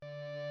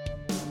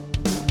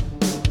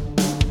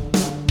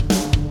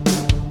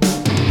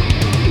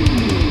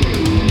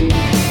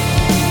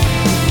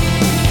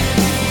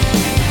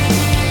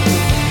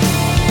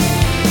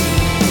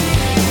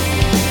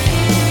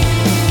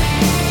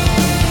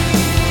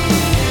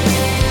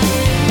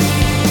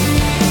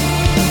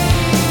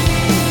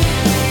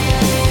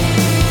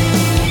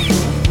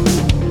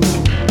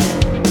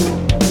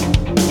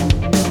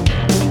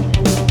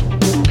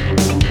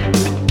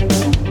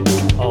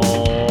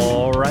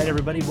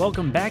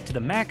welcome back to the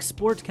Max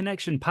Sports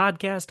Connection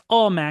podcast,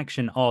 all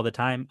Maction all the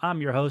time. I'm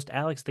your host,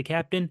 Alex the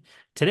Captain.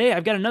 Today,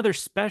 I've got another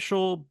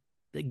special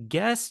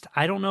guest.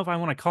 I don't know if I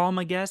want to call him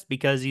a guest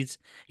because he's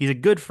a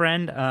good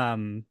friend,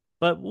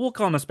 but we'll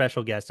call him a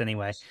special guest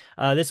anyway.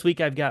 This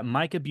week, I've got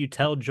Micah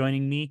Beutell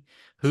joining me,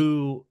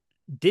 who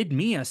did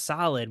me a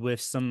solid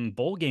with some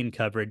bowl game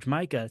coverage.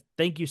 Micah,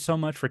 thank you so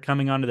much for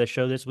coming onto the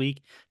show this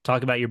week.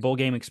 Talk about your bowl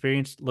game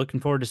experience. Looking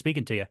forward to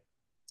speaking to you.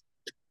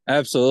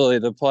 Absolutely.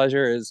 The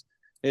pleasure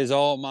is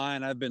all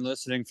mine. I've been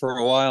listening for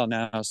a while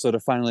now, so to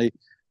finally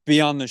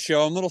be on the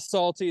show, I'm a little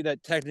salty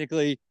that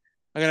technically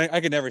I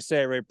can never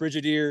say it right.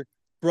 Brigadier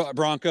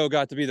Bronco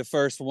got to be the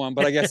first one,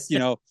 but I guess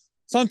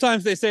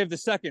sometimes they save the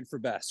second for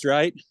best,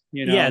 right?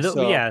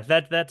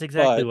 That's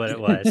exactly what it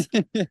was.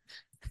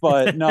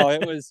 But no,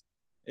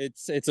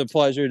 it's a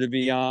pleasure to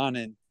be on,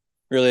 and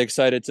really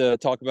excited to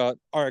talk about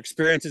our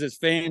experiences as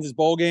fans as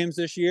bowl games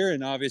this year,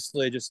 and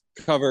obviously just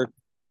cover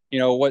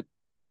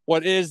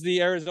what is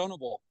the Arizona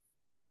Bowl.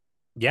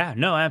 Yeah,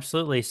 no,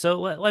 absolutely. So,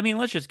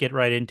 let's just get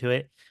right into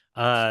it.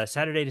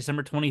 Saturday,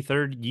 December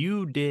 23rd,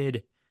 you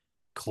did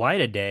quite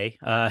a day.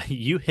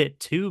 You hit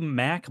two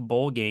MAC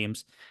bowl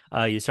games.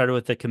 You started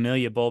with the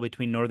Camellia Bowl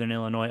between Northern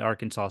Illinois,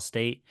 Arkansas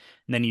State,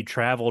 and then you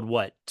traveled,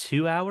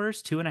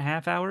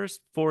 2.5 hours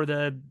for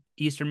the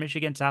Eastern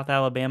Michigan, South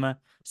Alabama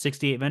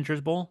 68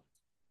 Ventures Bowl?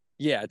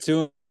 Yeah,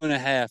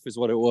 2.5 is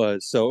what it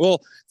was. So,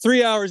 well,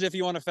 3 hours if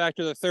you want to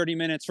factor the 30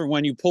 minutes from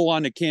when you pull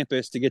onto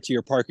campus to get to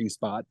your parking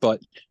spot, but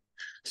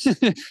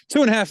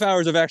 2.5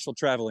 hours of actual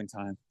traveling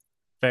time.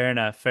 Fair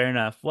enough. Fair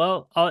enough.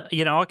 Well,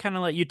 I'll kind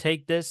of let you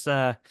take this.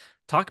 Talk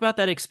about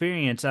that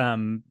experience.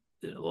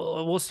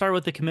 We'll start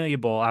with the Camellia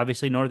Bowl.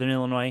 Obviously, Northern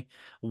Illinois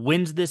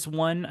wins this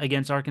one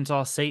against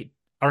Arkansas State.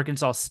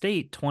 Arkansas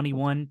State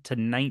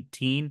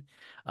 21-19.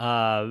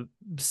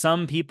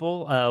 Some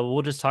people,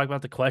 we'll just talk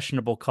about the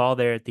questionable call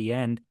there at the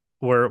end.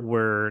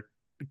 Were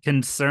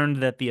concerned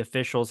that the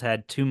officials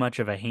had too much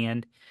of a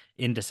hand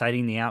in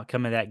deciding the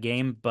outcome of that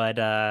game. But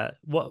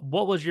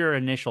what was your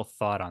initial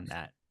thought on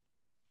that?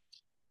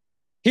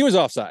 He was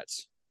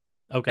offsides.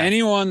 Okay.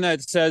 Anyone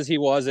that says he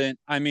wasn't,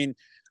 I mean,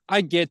 I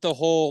get the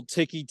whole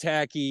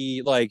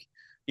ticky-tacky,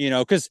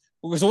 because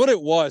what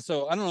it was.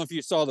 So I don't know if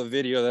you saw the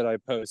video that I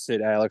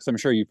posted, Alex. I'm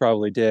sure you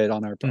probably did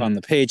on on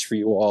the page for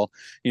you all.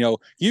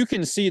 You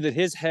can see that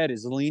his head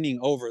is leaning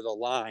over the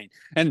line.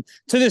 And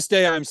to this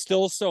day, I'm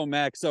still so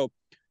mad. So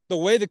the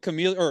way the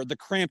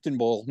Crampton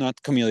Bowl, not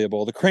the Camellia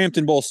Bowl, the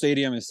Crampton Bowl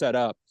stadium is set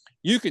up,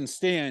 you can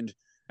stand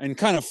and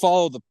kind of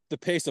follow the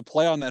pace of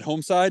play on that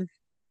home side.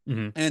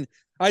 Mm-hmm. And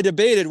I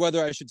debated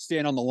whether I should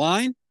stand on the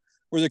line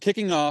where they're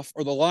kicking off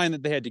or the line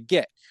that they had to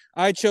get.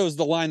 I chose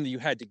the line that you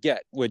had to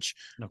get, which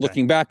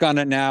looking back on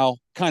it now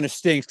kind of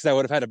stinks because I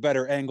would have had a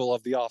better angle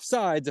of the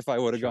offsides if I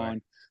would have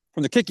gone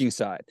from the kicking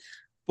side.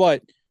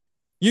 But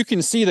you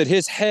can see that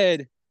his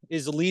head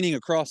is leaning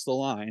across the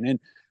line. And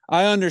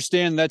I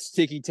understand that's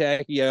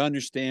ticky-tacky. I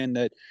understand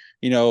that,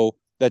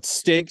 that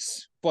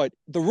stinks, but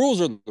the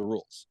rules are the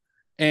rules.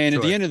 And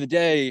at the end of the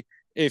day,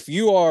 if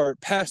you are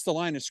past the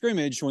line of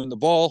scrimmage before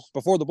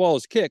the ball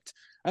is kicked,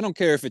 I don't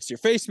care if it's your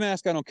face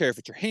mask, I don't care if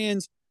it's your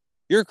hands,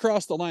 you're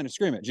across the line of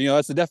scrimmage.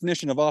 That's the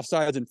definition of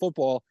offsides in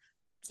football.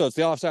 So it's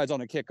the offsides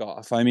on a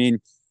kickoff. I mean,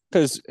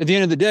 because at the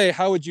end of the day,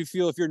 how would you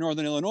feel if you're a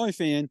Northern Illinois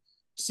fan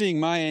seeing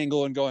my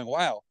angle and going,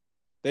 wow,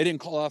 they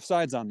didn't call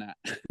offsides on that?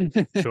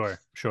 Sure.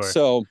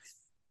 So,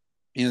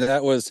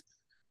 that was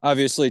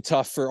obviously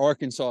tough for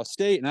Arkansas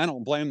State, and I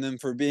don't blame them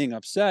for being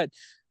upset.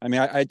 I mean,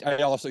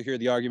 I also hear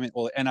the argument,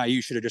 well,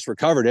 NIU should have just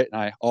recovered it.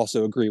 And I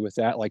also agree with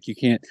that. Like, you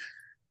can't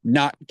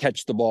not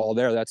catch the ball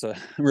there. That's a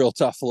real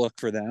tough look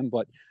for them.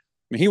 But,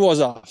 I mean, he was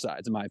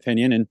offsides, in my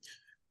opinion. And at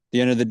the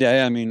end of the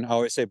day, I mean, I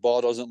always say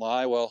ball doesn't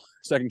lie. Well,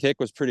 second kick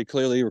was pretty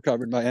clearly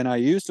recovered by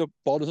NIU, so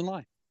ball doesn't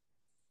lie.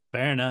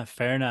 Fair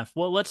enough.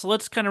 Well,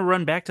 let's kind of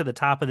run back to the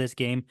top of this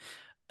game.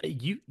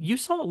 You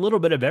saw a little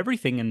bit of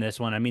everything in this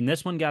one. I mean,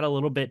 this one got a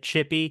little bit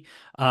chippy.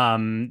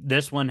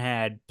 This one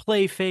had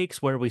play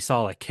fakes where we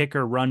saw a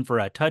kicker run for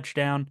a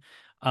touchdown.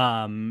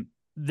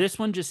 This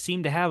one just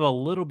seemed to have a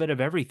little bit of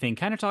everything.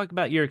 Kind of talk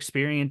about your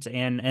experience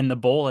and the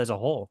bowl as a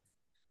whole.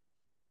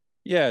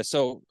 Yeah,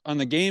 so on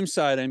the game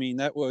side, I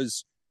mean, I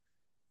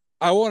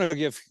want to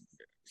give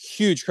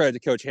huge credit to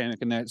Coach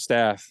Hammock and that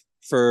staff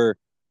for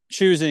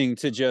choosing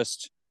to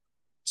just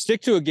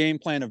stick to a game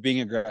plan of being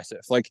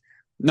aggressive.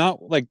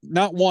 Not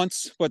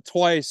once, but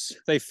twice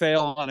they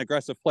fail on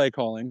aggressive play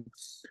calling.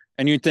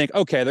 And you'd think,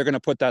 okay, they're going to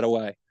put that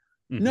away.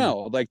 Mm-hmm.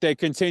 No, they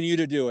continue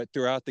to do it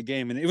throughout the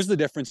game. And it was the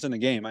difference in the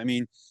game. I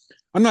mean,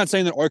 I'm not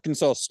saying that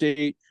Arkansas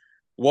State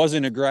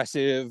wasn't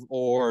aggressive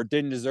or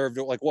didn't deserve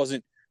to,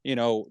 wasn't,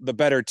 the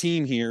better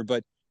team here,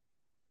 but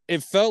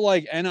it felt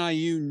like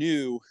NIU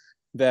knew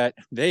that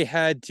they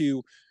had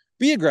to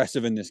be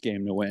aggressive in this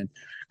game to win.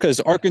 Because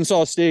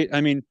Arkansas State,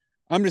 I mean,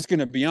 I'm just going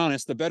to be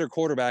honest, the better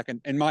quarterback,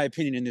 in my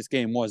opinion, in this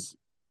game was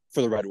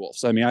for the Red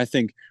Wolves. I mean, I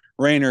think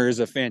Rayner is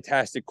a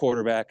fantastic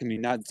quarterback. I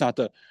mean, it's not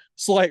the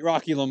slight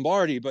Rocky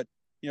Lombardi, but,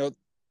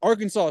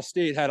 Arkansas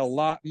State had a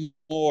lot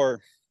more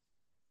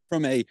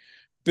from a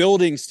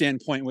building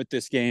standpoint with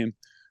this game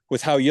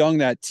with how young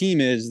that team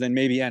is than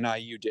maybe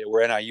NIU did,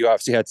 where NIU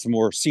obviously had some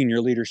more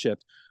senior leadership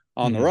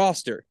on the Mm-hmm.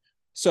 roster.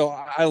 So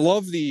I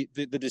love the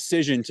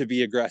decision to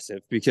be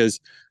aggressive because,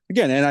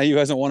 again, NIU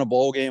hasn't won a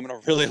bowl game in a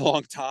really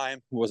long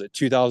time. Was it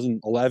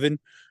 2011 Something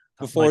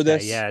before like that.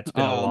 this? Yeah, it's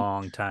been a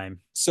long time.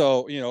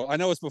 So, I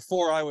know it's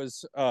before I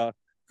was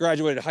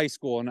graduated high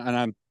school, and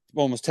I'm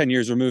almost 10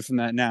 years removed from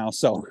that now.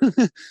 So,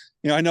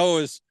 I know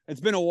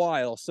it's been a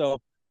while. So,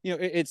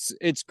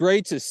 it's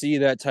great to see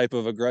that type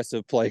of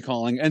aggressive play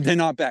calling and then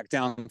not back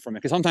down from it.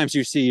 Because sometimes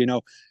you see,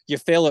 you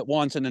fail it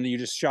once and then you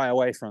just shy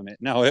away from it.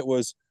 No, it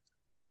was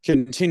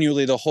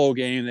continually the whole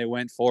game they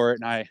went for it,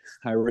 and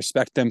I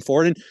respect them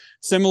for it. And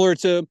similar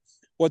to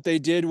what they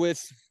did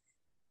with,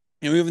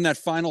 even that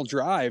final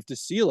drive to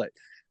seal it.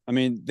 I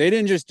mean, they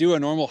didn't just do a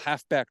normal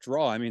halfback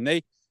draw. I mean,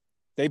 they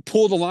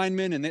pulled the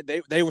linemen and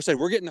they said,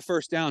 we're getting the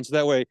first down, so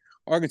that way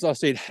Arkansas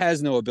State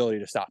has no ability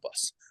to stop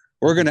us.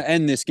 We're going to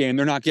end this game.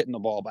 They're not getting the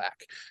ball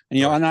back. And,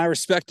 and I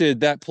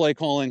respected that play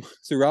calling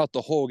throughout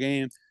the whole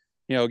game.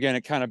 Again,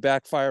 it kind of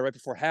backfired right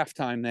before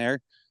halftime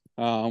there,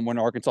 when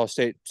Arkansas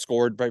State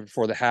scored right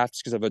before the half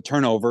because of a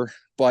turnover.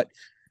 But,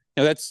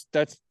 that's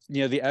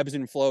the ebbs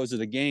and flows of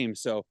the game.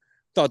 So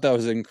thought that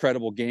was an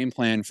incredible game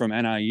plan from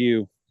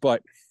NIU.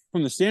 But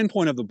from the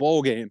standpoint of the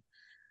bowl game,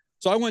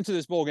 so I went to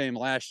this bowl game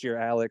last year,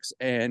 Alex,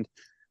 and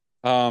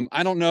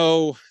I don't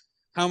know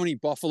how many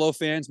Buffalo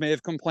fans may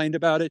have complained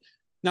about it,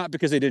 not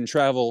because they didn't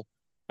travel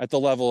at the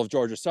level of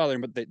Georgia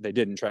Southern, but they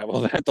didn't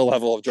travel at the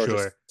level of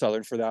Georgia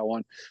Southern for that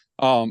one.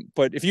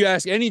 But if you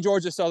ask any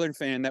Georgia Southern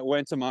fan that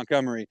went to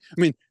Montgomery, I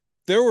mean,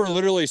 there were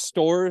literally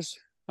stores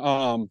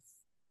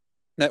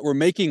that were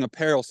making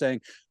apparel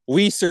saying,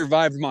 "We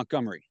survived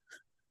Montgomery,"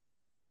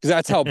 because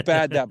that's how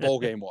bad that bowl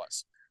game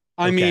was.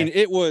 I mean,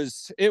 it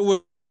was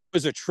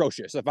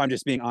atrocious, if I'm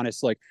just being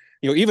honest. Like,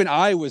 even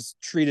I was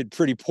treated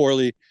pretty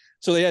poorly.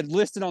 So they had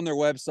listed on their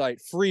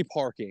website free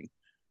parking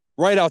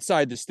right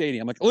outside the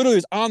stadium. Like, literally, it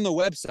was on the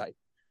website.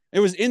 It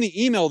was in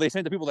the email they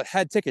sent to people that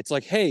had tickets.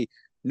 Like, hey,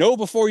 know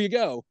before you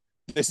go,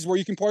 this is where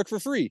you can park for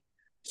free.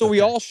 So we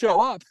all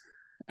show up,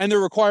 and they're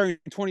requiring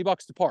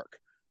 $20 to park,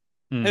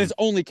 and it's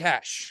only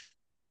cash.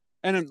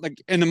 And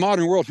like, in the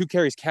modern world, who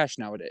carries cash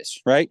nowadays,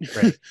 right?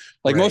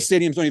 Like, most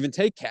stadiums don't even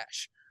take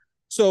cash.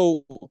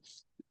 So,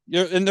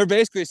 and they're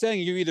basically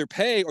saying you either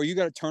pay or you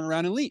got to turn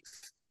around and leave.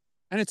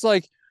 And it's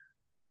like,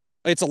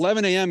 it's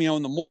 11 a.m.,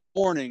 in the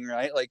morning,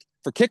 right? Like,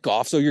 for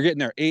kickoff. So you're getting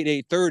there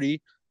 8:30.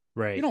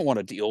 Right. You don't want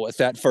to deal with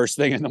that first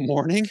thing in the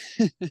morning.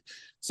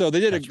 So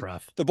That's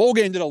rough. The bowl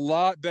game did a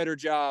lot better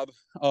job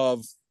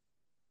of,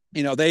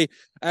 they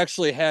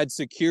actually had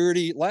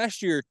security.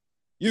 Last year,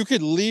 you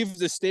could leave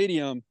the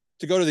stadium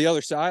to go to the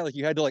other side. Like,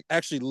 you had to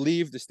actually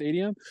leave the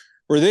stadium.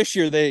 Where this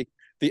year, the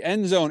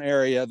end zone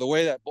area, the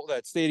way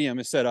that stadium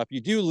is set up,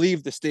 you do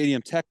leave the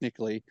stadium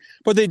technically,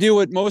 but they do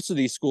what most of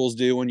these schools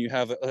do when you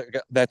have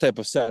that type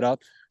of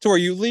setup, to where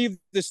you leave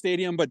the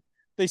stadium, but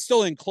they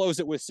still enclose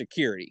it with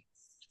security.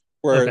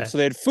 So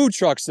they had food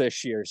trucks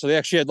this year. So they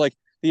actually had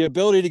the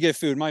ability to get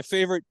food. My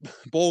favorite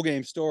bowl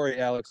game story,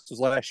 Alex, was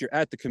last year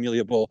at the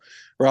Camellia Bowl,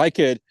 where at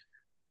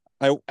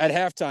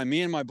halftime,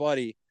 me and my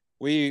buddy,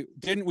 we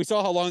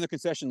saw how long the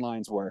concession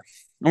lines were.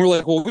 And we're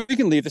like, well, we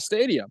can leave the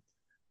stadium.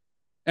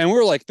 And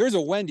we're like, there's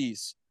a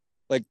Wendy's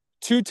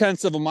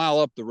 0.2 of a mile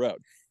up the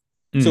road.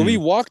 So we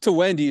walked to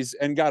Wendy's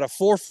and got a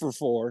 4 for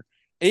 $4,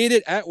 ate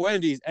it at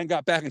Wendy's, and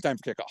got back in time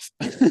for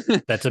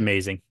kickoff. That's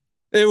amazing.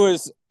 It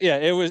was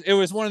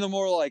one of the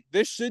more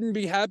this shouldn't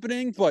be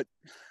happening, but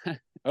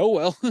oh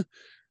well,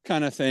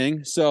 kind of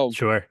thing. So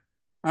sure.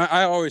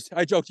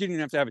 I joked you didn't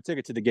have to have a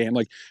ticket to the game.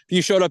 Like, if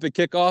you showed up at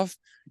kickoff,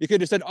 you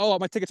could have said, "Oh,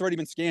 my ticket's already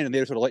been scanned," and they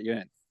just would have let you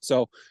in.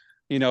 So,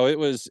 it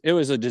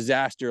was a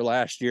disaster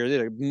last year. They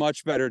did a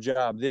much better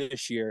job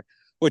this year,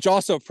 which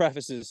also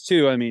prefaces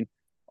too. I mean,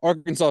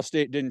 Arkansas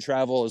State didn't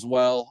travel as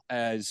well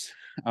as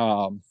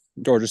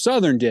Georgia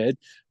Southern did,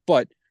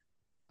 but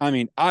I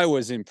mean, I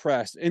was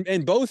impressed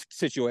in both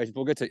situations.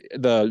 We'll get to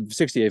the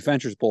 68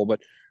 Ventures Bowl,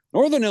 but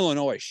Northern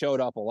Illinois showed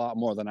up a lot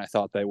more than I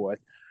thought they would.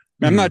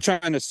 I'm not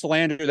trying to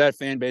slander that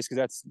fan base, because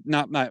that's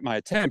not my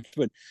attempt,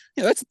 but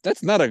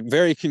that's not a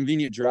very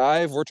convenient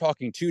drive. We're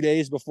talking 2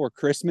 days before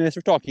Christmas.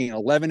 We're talking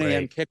 11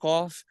 a.m.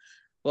 kickoff.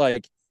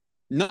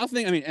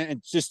 Nothing. I mean,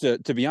 and just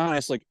to be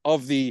honest,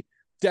 of the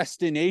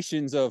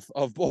destinations of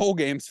bowl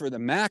games for the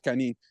MAC, I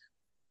mean,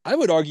 I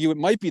would argue it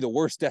might be the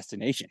worst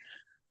destination.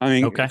 I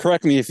mean,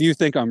 correct me if you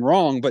think I'm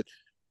wrong, but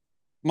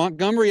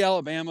Montgomery,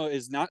 Alabama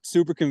is not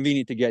super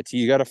convenient to get to.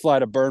 You got to fly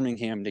to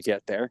Birmingham to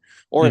get there,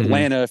 or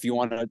Atlanta if you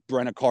want to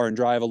rent a car and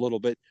drive a little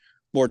bit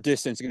more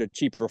distance to get a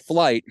cheaper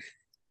flight.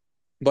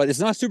 But it's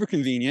not super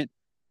convenient.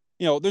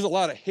 There's a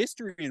lot of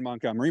history in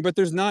Montgomery, but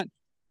it's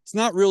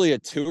not really a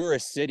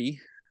tourist city,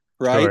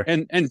 right? Sure.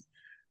 And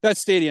that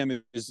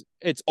stadium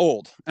it's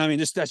old. I mean,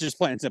 that's just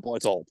plain and simple.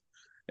 It's old.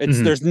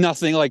 There's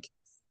nothing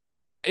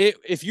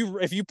if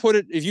you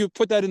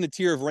put that in the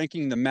tier of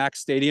ranking the MAC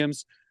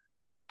stadiums,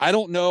 I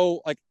don't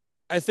know.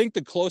 I think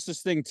the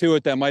closest thing to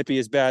it that might be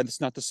as bad,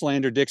 it's not to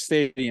slander Dick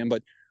Stadium,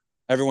 but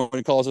Everyone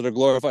calls it a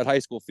glorified high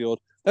school field.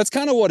 That's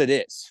kind of what it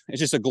is. It's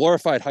just a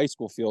glorified high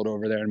school field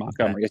over there in Okay.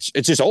 Montgomery. It's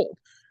just old.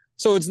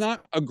 So it's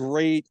not a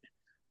great,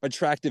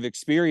 attractive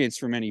experience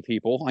for many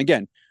people.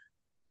 Again,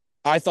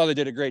 I thought they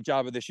did a great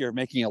job of this year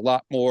making it a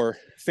lot more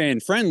fan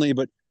friendly.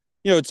 But,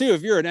 too,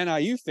 if you're an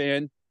NIU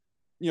fan,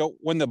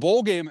 when the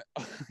bowl game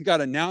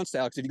got announced,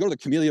 Alex, if you go to the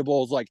Camellia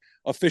Bowl's like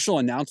official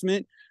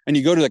announcement and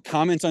you go to the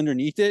comments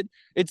underneath it,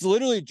 it's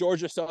literally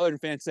Georgia Southern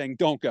fans saying,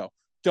 "Don't go,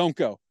 don't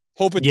go.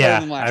 Hope it's better Yeah,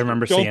 than I last year.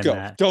 remember Don't seeing go,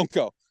 that. don't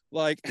go."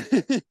 Like,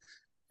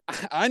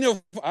 I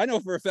know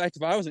for a fact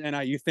if I was an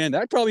NIU fan,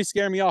 that'd probably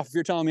scare me off. If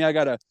you're telling me I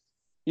gotta,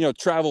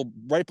 travel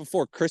right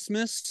before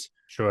Christmas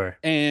Sure.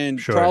 and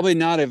Sure. probably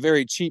not a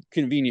very cheap,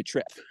 convenient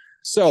trip.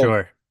 So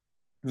Sure.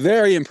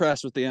 very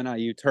impressed with the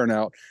NIU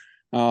turnout.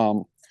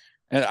 Um,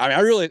 and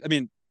I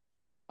mean,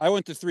 I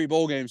went to 3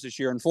 bowl games this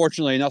year.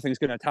 Unfortunately, nothing's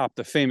going to top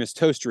the famous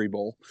Toastery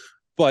Bowl,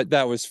 but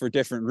that was for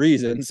different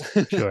reasons.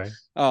 Sure.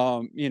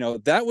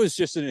 That was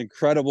just an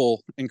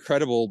incredible,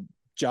 incredible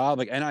job.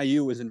 Like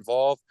NIU was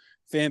involved,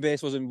 fan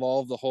base was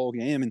involved the whole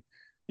game. And,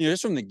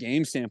 just from the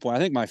game standpoint, I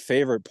think my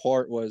favorite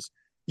part was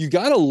you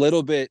got a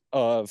little bit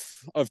of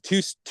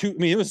two. I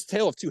mean, it was a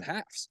tale of two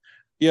halves.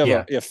 You have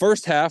Yeah. a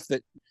first half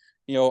that,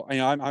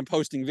 I'm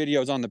posting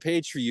videos on the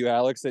page for you,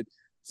 Alex, that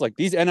it's like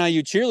these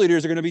NIU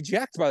cheerleaders are going to be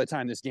jacked by the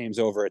time this game's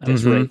over at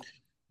this Mm-hmm. rate.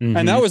 And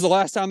Mm-hmm. that was the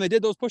last time they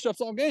did those push-ups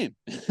all game.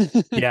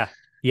 Yeah.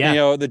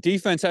 Yeah. The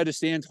defense had to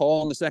stand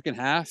tall in the second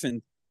half,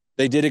 and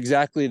they did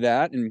exactly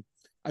that. And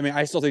I mean,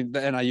 I still think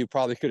the NIU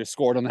probably could have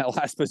scored on that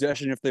last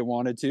possession if they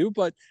wanted to,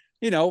 but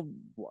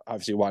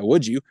obviously, why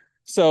would you?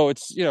 So it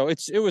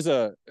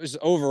was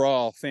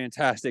overall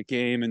fantastic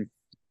game, and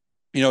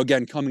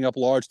again coming up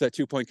large that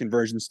 2-point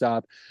conversion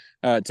stop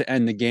to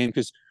end the game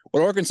because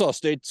when Arkansas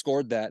State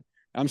scored that,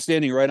 I'm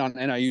standing right on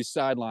NIU's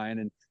sideline,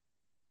 and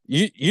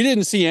you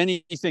didn't see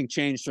anything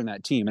change from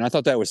that team, and I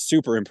thought that was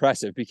super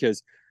impressive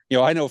because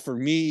I know for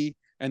me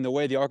and the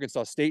way the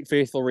Arkansas State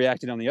faithful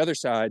reacted on the other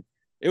side,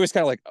 it was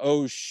kind of like,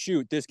 oh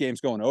shoot, this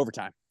game's going to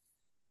overtime.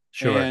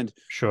 Sure. And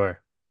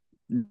Sure.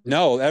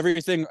 no,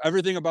 everything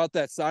about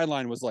that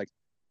sideline was like,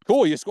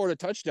 cool, you scored a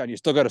touchdown, you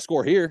still got to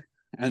score here,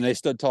 and they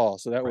stood tall.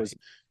 So that was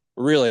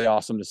Right. really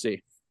awesome to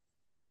see.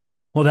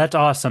 Well, that's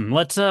awesome.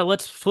 Let's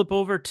flip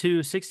over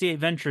to 68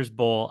 Ventures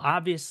Bowl.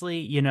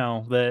 Obviously,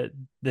 the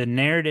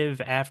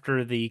narrative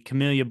after the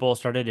Camellia Bowl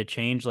started to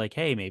change, like,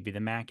 hey, maybe the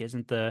MAC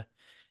isn't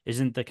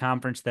the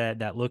conference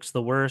that looks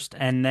the worst.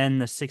 And then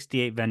the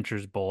 68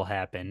 Ventures Bowl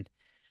happened.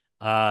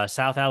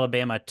 South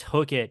Alabama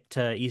took it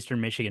to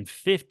Eastern Michigan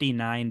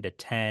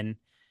 59-10.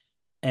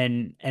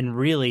 And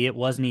really it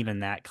wasn't even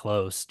that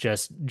close.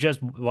 Just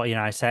well,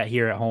 I sat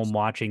here at home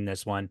watching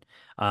this one.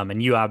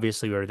 And you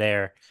obviously were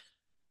there.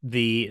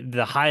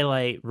 The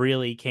highlight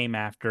really came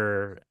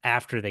after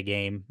the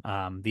game,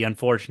 the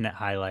unfortunate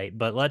highlight.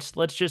 But let's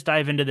just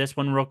dive into this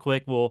one real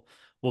quick. We'll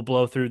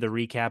blow through the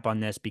recap on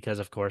this because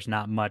of course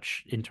not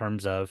much in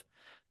terms of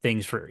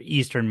things for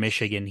Eastern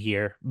Michigan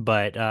here.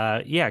 But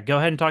yeah, go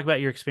ahead and talk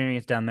about your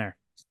experience down there.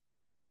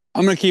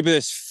 I'm going to keep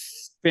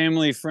this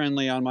family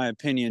friendly on my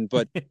opinion,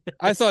 but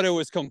I thought it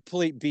was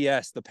complete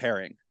BS, the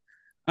pairing.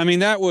 I mean,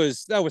 that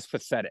was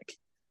pathetic.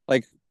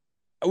 Like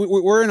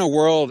we're in a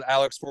world,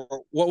 Alex, where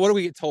what do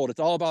we get told? It's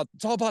all about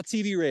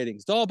TV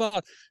ratings. It's all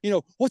about,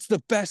 what's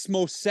the best,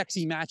 most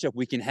sexy matchup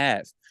we can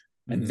have.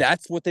 And Mhm.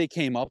 that's what they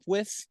came up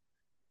with.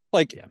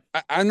 Like, Yeah.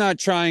 I'm not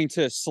trying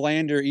to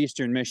slander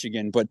Eastern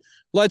Michigan, but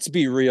let's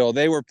be real.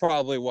 They were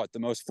probably the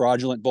most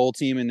fraudulent bowl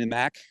team in the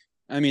MAC.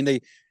 I mean,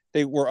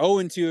 they were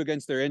 0-2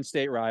 against their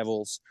in-state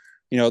rivals.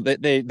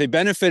 They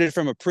benefited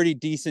from a pretty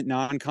decent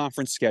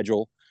non-conference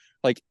schedule.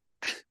 Like,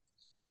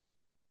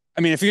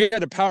 I mean, if you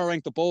had to power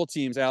rank the bowl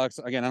teams, Alex,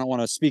 again, I don't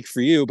want to speak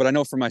for you, but I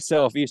know for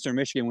myself, Eastern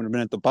Michigan would have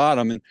been at the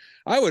bottom. And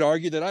I would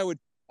argue that I would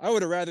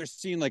have rather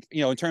seen, like,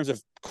 in terms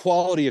of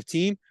quality of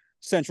team,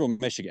 Central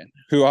Michigan,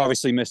 who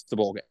obviously missed the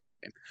bowl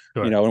game,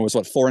 Sure. and was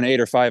 4-8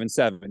 or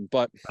 5-7.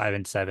 But,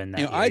 5-7 that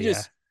year, I yeah.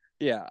 just,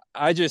 yeah,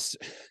 I just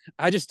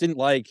didn't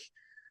like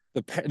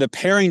the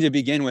pairing to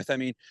begin with. I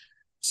mean,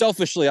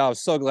 selfishly, I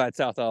was so glad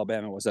South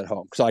Alabama was at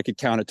home because I could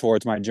count it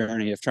towards my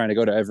journey of trying to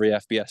go to every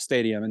FBS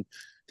stadium. And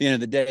at the end of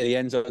the day, the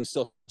end zone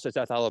still said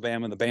South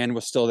Alabama. The band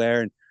was still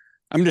there. And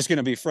I'm just going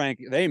to be frank,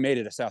 they made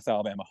it a South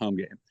Alabama home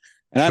game.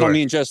 And I don't Sure.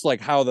 mean just like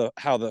how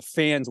the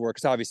fans were,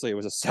 because obviously it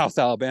was a South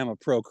Alabama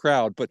pro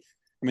crowd, but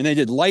I mean, they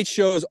did light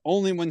shows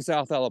only when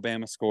South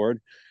Alabama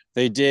scored.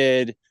 They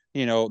did,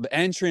 the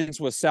entrance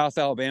was South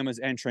Alabama's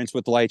entrance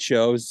with light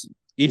shows.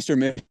 Eastern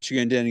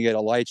Michigan didn't get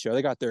a light show.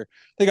 They got their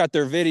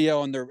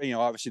video and their,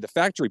 obviously the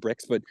factory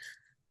bricks, but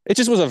it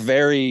just was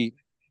I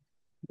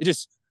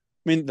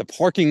mean, the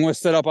parking was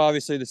set up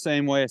obviously the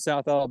same way as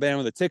South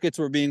Alabama. The tickets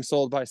were being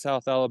sold by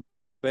South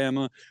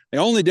Alabama. The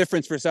only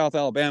difference for South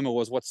Alabama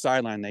was what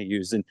sideline they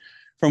used. And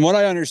from what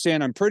I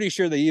understand, I'm pretty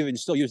sure they even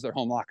still use their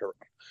home locker room.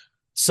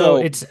 So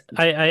So it's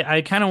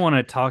I kind of want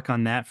to talk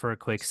on that for a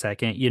quick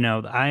second.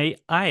 I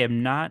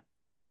am not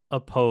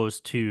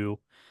opposed to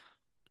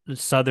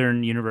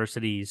Southern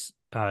universities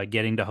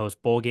getting to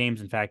host bowl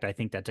games. In fact, I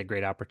think that's a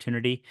great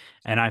opportunity,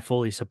 and I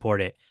fully support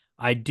it.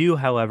 I do,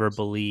 however,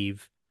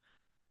 believe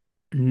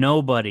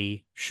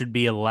nobody should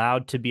be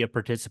allowed to be a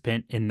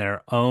participant in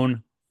their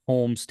own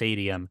home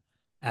stadium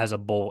as a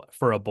bowl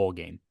for a bowl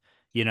game.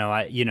 You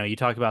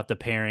talk about the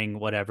pairing,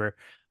 whatever.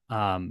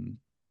 Um,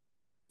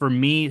 for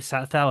me,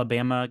 South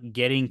Alabama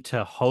getting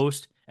to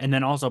host and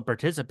then also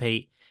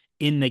participate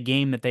in the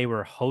game that they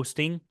were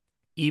hosting,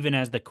 even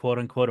as the quote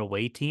unquote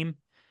away team.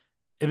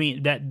 I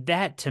mean,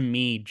 that to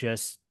me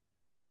just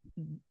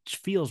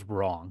feels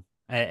wrong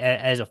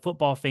as a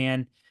football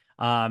fan.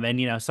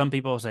 And some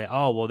people say,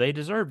 "Oh, well, they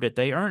deserved it.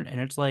 They earned it." And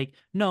it's like,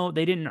 no,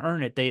 they didn't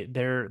earn it.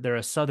 They're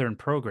a Southern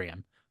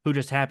program who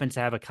just happens to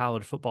have a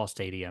college football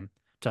stadium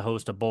to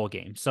host a bowl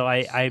game. So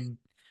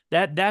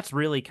that's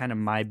really kind of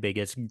my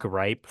biggest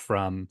gripe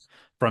from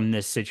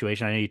this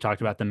situation. I know you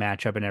talked about the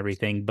matchup and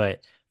everything,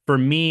 but for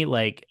me,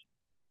 like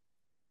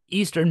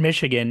Eastern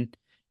Michigan,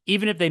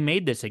 even if they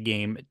made this a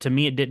game, to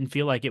me it didn't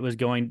feel like they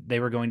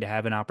were going to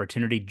have an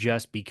opportunity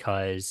just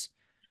because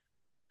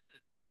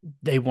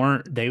they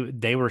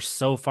were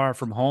so far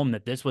from home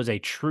that this was a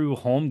true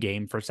home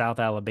game for South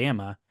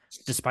Alabama,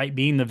 despite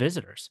being the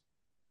visitors.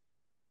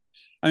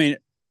 I mean,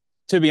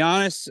 to be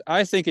honest,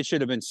 I think it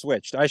should have been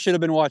switched. I should have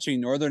been watching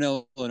Northern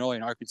Illinois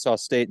and Arkansas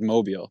State and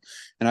Mobile,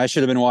 and I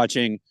should have been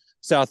watching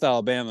South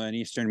Alabama and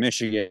Eastern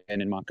Michigan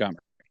and Montgomery.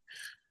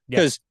 Yeah.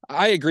 Because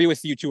I agree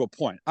with you to a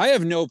point. I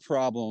have no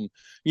problem,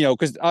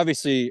 because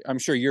obviously I'm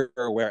sure you're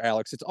aware,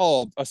 Alex, it's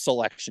all a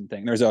selection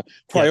thing. There's a Yep.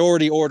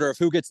 priority order of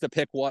who gets to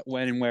pick what,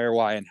 when, and where,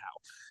 why, and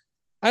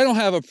how. I don't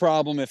have a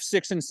problem if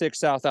 6-6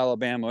 South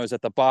Alabama is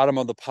at the bottom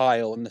of the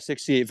pile and the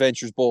 68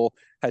 Ventures Bowl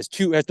has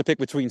to pick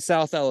between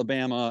South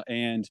Alabama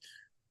and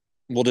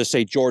we'll just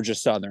say Georgia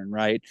Southern,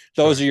 right?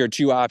 Those Sure. are your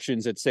two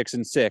options at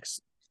 6-6.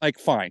 Like,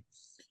 fine.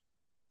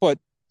 But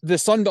the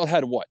Sun Belt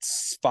had what,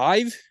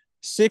 5,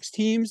 6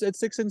 teams at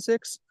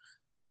 6-6?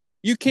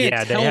 You can't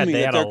Yeah, tell me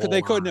they that had a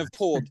they couldn't lot. have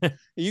pulled.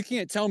 You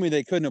can't tell me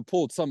they couldn't have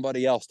pulled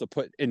somebody else to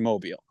put in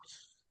Mobile.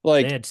 They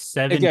Like, had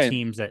seven again,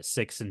 teams at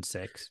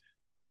 6-6.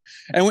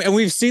 and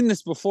we've seen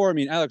this before. I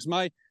mean, Alex,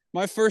 my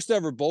first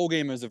ever bowl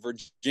game as a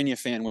Virginia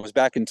fan was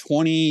back in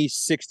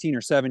 2016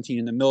 or 17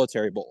 in the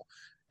Military Bowl,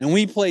 and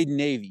we played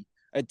Navy,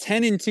 a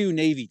 10-2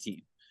 Navy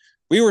team.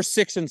 We were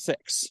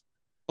 6-6.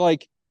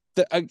 Like,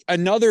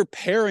 another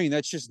pairing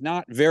that's just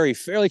not very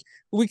fair. Like,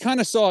 we kind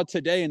of saw it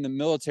today in the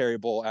Military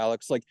Bowl,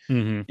 Alex. Like,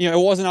 Hmm. it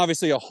wasn't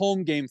obviously a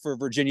home game for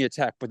Virginia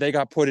Tech, but they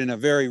got put in a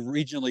very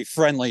regionally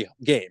friendly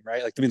game,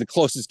 right? Like, to be the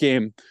closest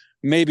game,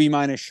 maybe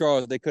minus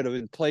Charlotte, they could have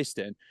been placed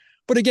in.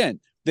 But again,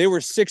 they were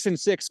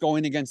 6-6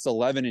 going against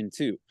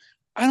 11-2.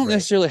 I don't Right.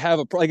 necessarily have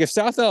like if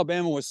South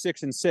Alabama was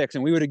 6-6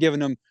 and we would have given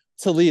them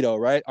Toledo,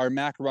 right, our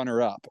MAC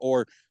runner-up,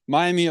 or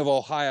Miami of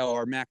Ohio,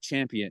 our MAC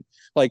champion,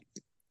 like,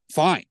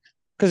 fine,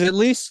 because at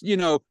least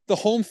the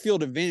home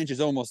field advantage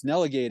is almost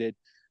negated,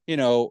 you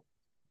know,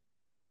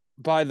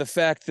 by the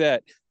fact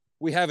that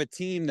we have a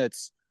team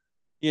that's,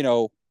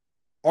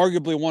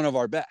 arguably one of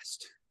our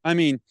best. I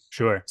mean,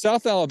 Sure.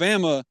 South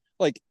Alabama,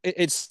 like,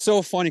 it's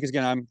so funny because,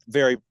 again, I'm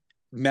very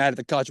mad at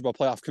the college football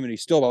playoff committee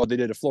still about what they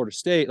did at Florida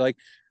State. Like,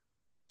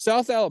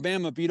 South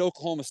Alabama beat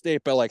Oklahoma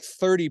State by like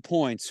 30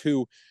 points,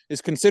 who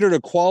is considered a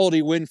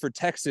quality win for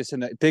Texas in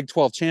that Big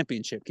 12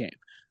 championship game.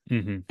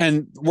 Hmm.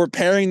 And we're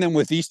pairing them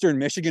with Eastern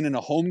Michigan in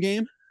a home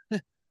game.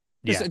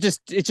 Yeah.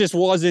 It just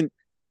wasn't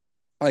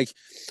like,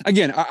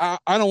 again, I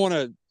don't want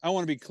to. I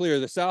want to be clear.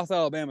 The South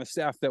Alabama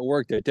staff that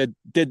worked it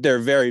did their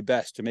very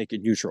best to make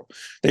it neutral.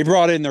 They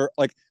brought in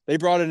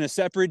a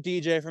separate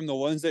DJ from the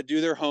ones that do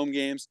their home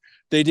games.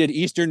 They did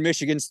Eastern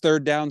Michigan's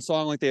third down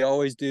song like they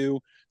always do.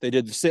 They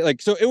did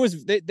so it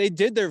was they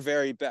did their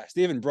very best.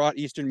 They even brought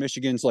Eastern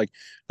Michigan's like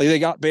they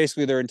got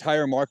basically their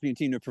entire marketing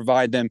team to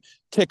provide them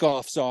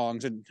kickoff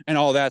songs and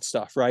all that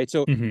stuff, right?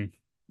 So Hmm.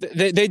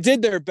 they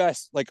did their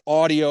best, like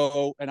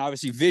audio and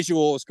obviously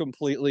visual is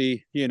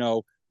completely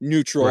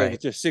neutral with Right.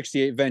 just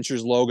 68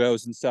 Ventures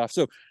logos and stuff.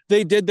 So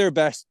they did their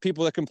best.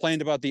 People that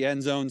complained about the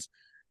end zones,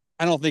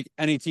 I don't think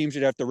any team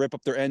should have to rip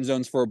up their end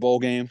zones for a bowl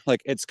game.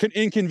 Like, it's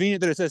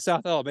inconvenient that it says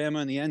South Alabama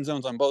and the end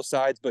zones on both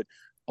sides, but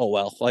oh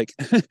well. Like,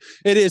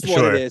 it is what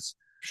it Sure. is.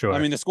 I Sure.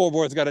 mean, the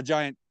scoreboard's got a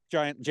giant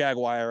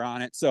jaguar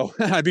on it, so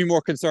I'd be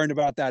more concerned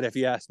about that if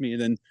you asked me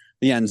than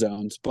the end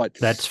zones. But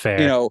That's you fair.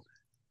 know,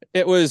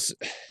 it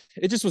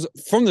just was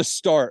from the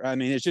start. I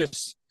mean,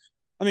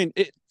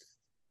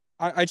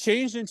 I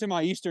changed into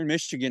my Eastern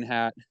Michigan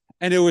hat,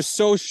 and it was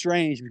so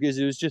strange because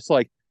it was just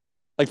like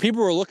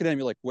people were looking at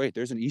me like, wait,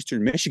 there's an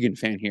Eastern Michigan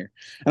fan here.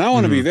 And I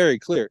want to be Hmm. very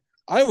clear.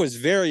 I was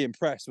very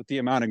impressed with the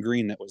amount of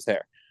green that was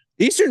there.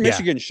 Eastern Yeah.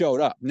 Michigan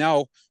showed up.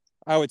 Now,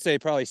 I would say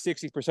probably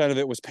 60% of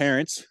it was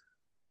parents,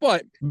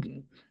 but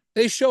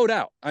they showed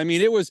out. I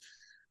mean, it was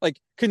like,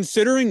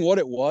 considering what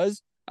it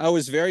was, I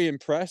was very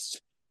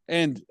impressed.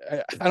 And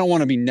I don't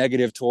want to be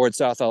negative towards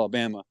South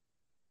Alabama.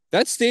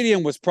 That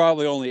stadium was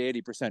probably only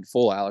 80%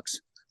 full, Alex.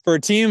 For a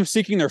team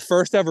seeking their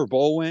first ever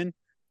bowl win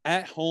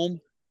at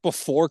home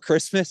before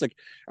Christmas, like,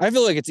 I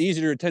feel like it's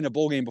easier to attend a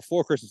bowl game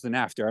before Christmas than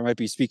after. I might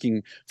be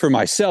speaking for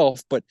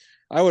myself, but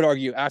I would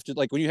argue after,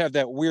 like, when you have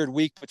that weird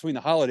week between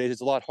the holidays,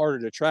 it's a lot harder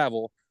to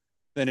travel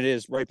than it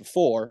is right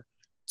before.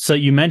 So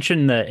you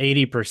mentioned the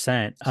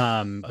 80%.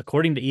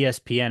 According to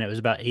ESPN, it was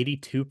about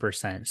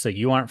 82%. So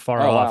you aren't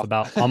far Oh off. wow.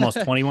 About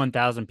almost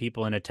 21,000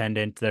 people in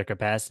attendance. Their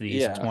capacity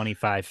is Yeah.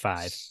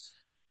 25,500.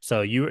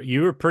 So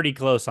you were pretty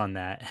close on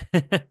that.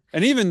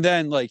 And even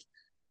then, like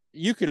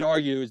you could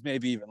argue it was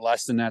maybe even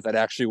less than that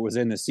actually was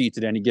in the seats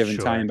at any given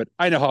time. Sure. But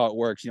I know how it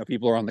works.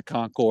 People are on the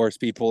concourse,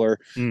 people are,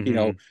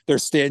 Hmm.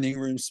 there's standing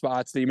room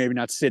spots that you maybe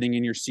not sitting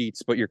in your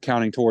seats, but you're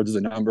counting towards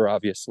the number,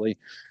 obviously.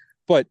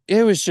 But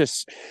it was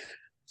just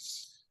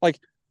like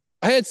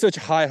I had such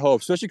high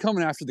hopes, especially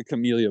coming after the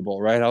Camellia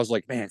Bowl, right? I was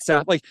like, man,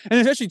 South, like, and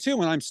especially too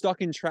when I'm stuck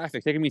in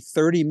traffic, taking me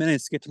 30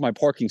 minutes to get to my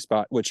parking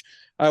spot, which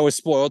I was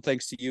spoiled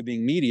thanks to you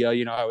being media.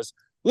 I was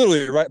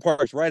literally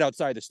parked right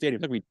outside the stadium.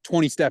 It took me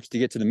 20 steps to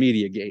get to the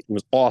media gate. It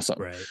was awesome.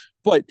 Right.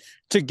 But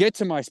to get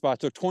to my spot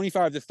took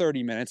 25 to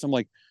 30 minutes. I'm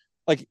like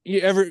if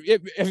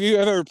you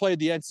ever played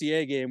the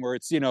NCAA game where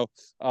it's,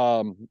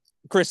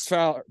 Chris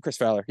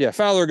Fowler, yeah,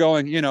 Fowler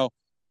going,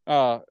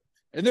 uh,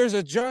 and there's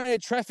a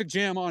giant traffic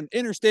jam on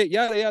interstate,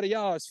 yada yada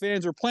yada. As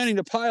fans are planning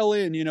to pile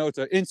in,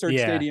 to insert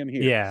Yeah. stadium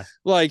here. Yeah.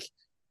 Like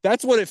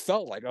that's what it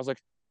felt like. I was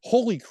like,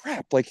 holy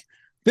crap! Like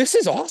this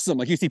is awesome.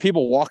 Like you see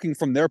people walking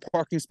from their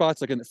parking spots,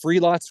 like in the free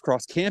lots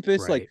across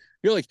campus. Like Right.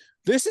 you're like,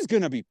 this is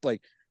gonna be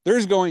like,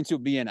 there's going to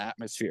be an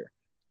atmosphere,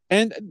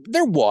 and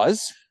there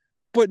was,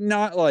 but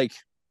not like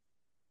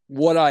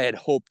what I had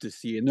hoped to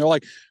see. And they're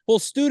like, well,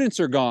 students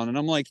are gone, and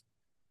I'm like,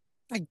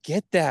 I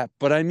get that,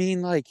 but I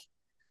mean, like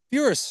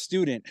you're a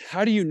student,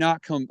 how do you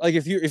not come? Like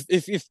if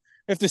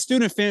the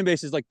student fan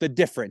base is like the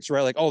difference,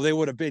 right? Like, oh, they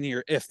would have been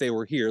here if they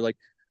were here. Like,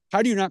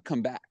 how do you not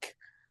come back?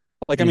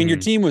 Like, I mean, your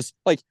Hmm. team was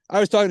like, I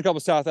was talking to a couple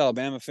of South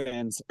Alabama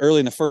fans early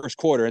in the first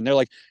quarter, and they're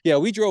like, yeah,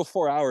 we drove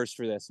 4 hours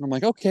for this. And I'm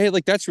like, okay,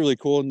 like that's really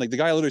cool. And like the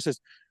guy literally says,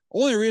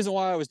 only reason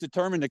why I was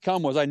determined to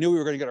come was I knew we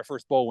were going to get our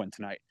first bowl win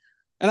tonight.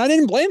 And I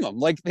didn't blame them.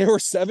 Like they were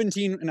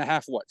 17 and a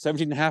half,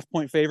 17 and a half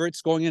point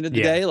favorites going into the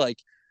Yeah. day. Like,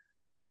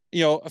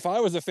 if I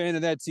was a fan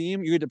of that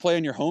team, you get to play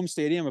in your home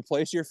stadium, a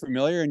place you're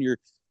familiar, and you're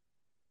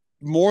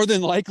more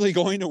than likely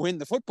going to win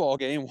the football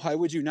game. Why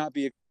would you not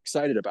be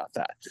excited about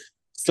that?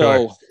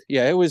 Sure. So,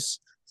 yeah, it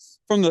was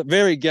from the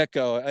very get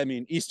go. I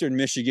mean, Eastern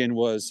Michigan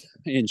was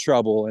in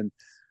trouble. And,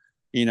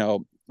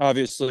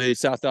 obviously,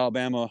 South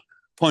Alabama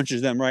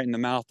punches them right in the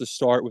mouth to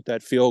start with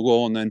that field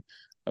goal. And then,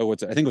 I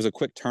think it was a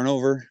quick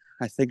turnover.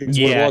 I think it's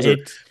what it Yeah. was, or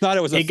not,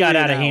 it was a It got three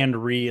out and of out.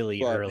 hand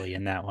really But early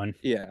in that one.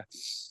 yeah,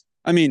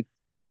 I mean,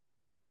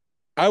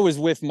 I was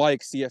with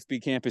Mike's CFB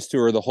campus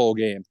tour the whole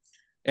game.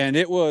 And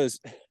it was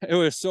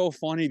so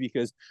funny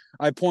because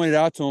I pointed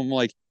out to him,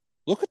 like,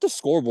 look at the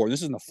scoreboard.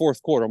 This is in the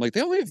fourth quarter. I'm like,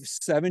 they only have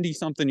 70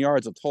 something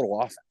yards of total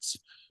offense.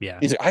 Yeah.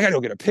 He's like, I gotta go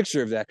get a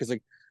picture of that. Cause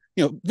like,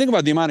 think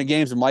about the amount of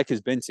games that Mike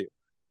has been to.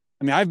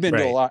 I mean, I've been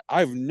to a Right. lot.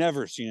 I've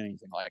never seen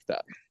anything like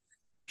that. I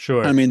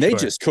Sure. mean, Sure.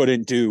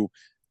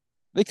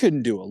 they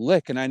couldn't do a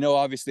lick. And I know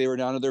obviously they were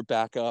down to their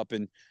backup,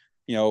 and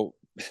you know,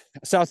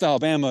 South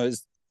Alabama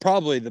is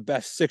probably the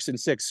best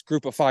 6-6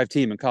 group of five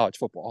team in college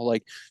football.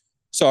 Like,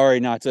 sorry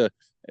not to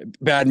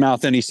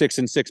badmouth any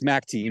 6-6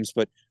 MAC teams,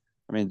 but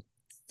I mean,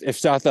 if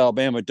South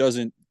Alabama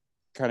doesn't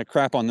kind of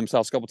crap on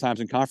themselves a couple times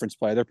in conference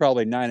play, they're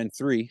probably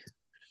 9-3.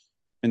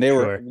 And they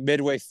were Sure.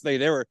 midway,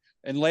 they were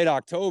in late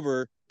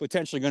October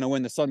potentially going to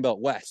win the Sun Belt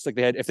West. Like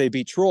if they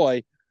beat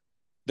Troy,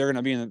 they're going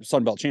to be in the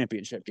Sun Belt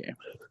championship game.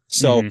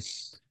 So, Hmm.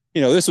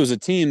 this was a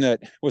team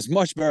that was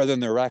much better than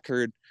their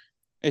record.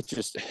 It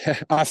just,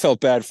 I felt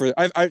bad for,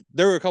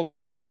 there were a couple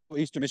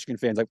Eastern Michigan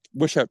fans. I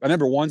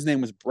remember one's name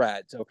was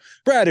Brad. So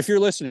Brad, if you're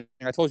listening,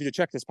 I told you to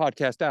check this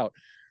podcast out.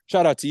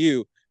 Shout out to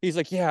you. He's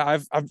like, yeah,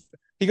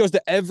 he goes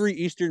to every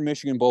Eastern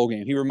Michigan bowl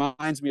game. He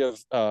reminds me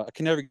of, I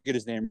can never get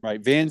his name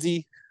right,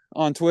 Vanzi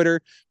on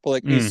Twitter, but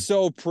like he's Mm.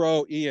 so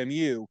pro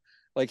EMU.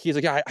 Like he's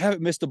like, yeah, I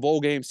haven't missed a bowl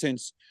game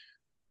since,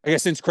 I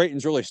guess, since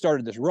Creighton's really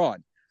started this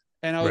run.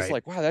 And I was Right.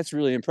 like, wow, that's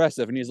really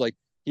impressive. And he's like,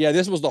 yeah,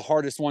 this was the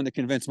hardest one to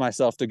convince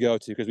myself to go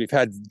to because we've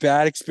had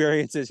bad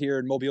experiences here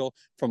in Mobile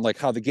from like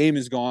how the game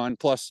has gone.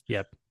 Plus,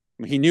 Yep.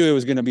 he knew it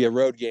was going to be a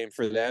road game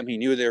for them. He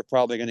knew they were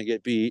probably going to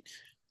get beat.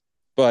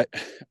 But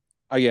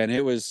again,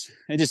 it was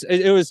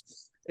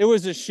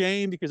a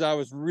shame because I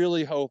was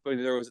really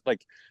hoping there was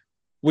like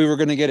we were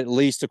going to get at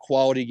least a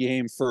quality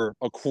game for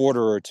a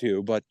quarter or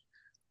two, but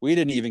we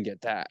didn't even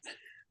get that.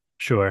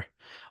 Sure.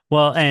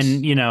 Well,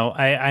 and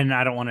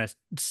I don't want to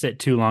sit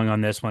too long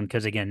on this one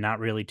because again, not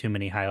really too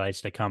many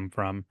highlights to come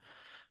from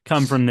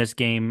this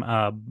game.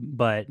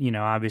 But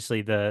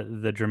obviously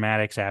the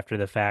dramatics after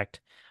the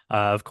fact,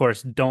 of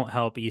course, don't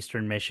help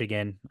Eastern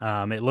Michigan.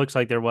 It looks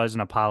like there was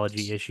an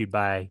apology issued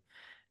by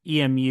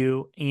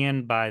EMU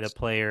and by the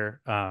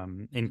player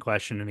in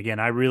question. And again,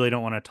 I really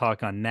don't want to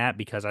talk on that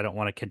because I don't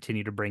want to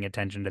continue to bring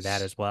attention to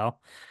that as well.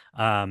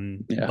 Yeah.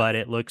 But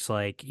it looks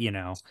like,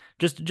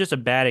 just a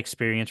bad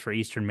experience for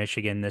Eastern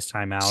Michigan this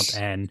time out.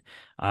 And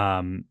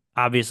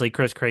obviously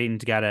Chris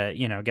Creighton's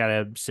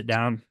gotta sit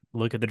down,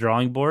 look at the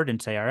drawing board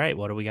and say, all right,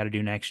 what do we got to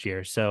do next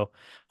year? So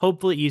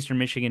hopefully Eastern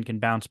Michigan can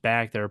bounce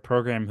back. They're a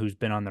program who's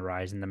been on the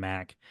rise in the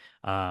MAC,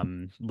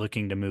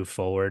 looking to move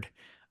forward.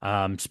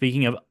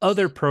 Speaking of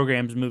other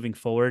programs moving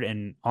forward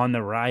and on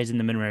the rise in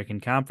the Mid American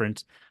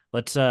Conference,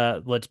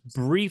 let's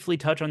briefly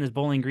touch on this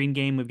Bowling Green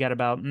game. We've got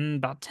about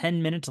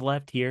 10 minutes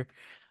left here.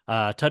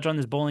 Touch on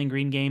this Bowling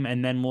Green game,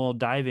 and then we'll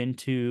dive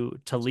into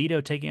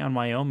Toledo taking on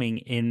Wyoming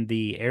in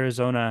the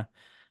Arizona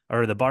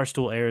or the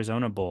Barstool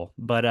Arizona Bowl.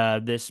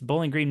 But this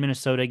Bowling Green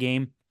Minnesota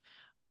game,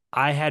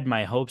 I had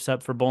my hopes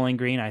up for Bowling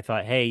Green. I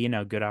thought, hey,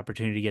 good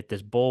opportunity to get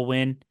this bowl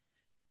win.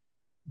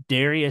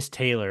 Darius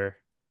Taylor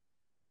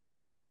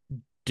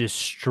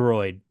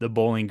destroyed the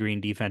Bowling Green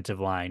defensive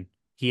line.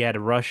 He had a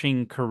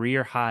rushing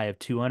career high of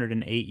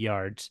 208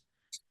 yards,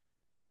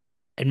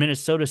 and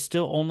Minnesota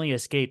still only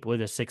escaped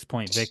with a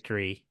 6-point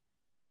victory.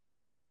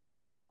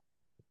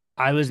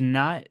 I was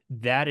not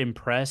that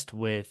impressed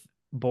with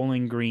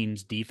Bowling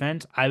Green's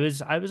defense. I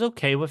was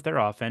okay with their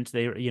offense.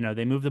 They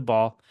moved the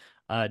ball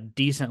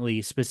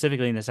decently,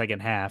 specifically in the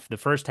second half. The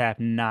first half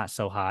not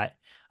so hot.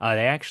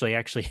 They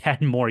actually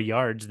had more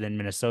yards than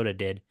Minnesota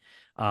did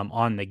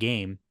on the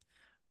game.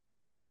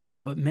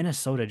 But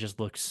Minnesota just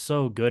looked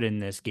so good in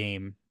this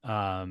game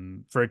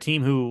for a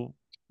team who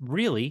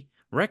really,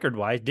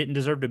 record-wise, didn't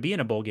deserve to be in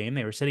a bowl game.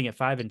 They were sitting at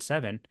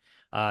 5-7.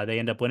 They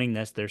end up winning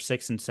this. They're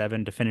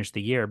 6-7 to finish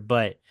the year.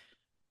 But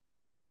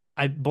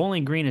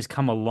Bowling Green has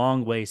come a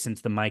long way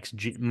since the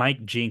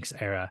Mike Jinks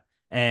era,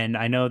 and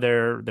I know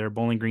there are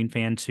Bowling Green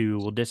fans who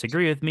will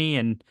disagree with me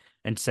and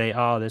say,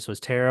 "Oh, this was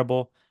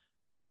terrible."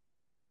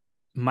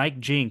 Mike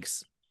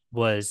Jinks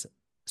was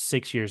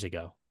 6 years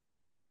ago.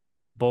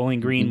 Bowling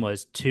Green Mhm.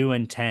 was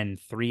 2-10,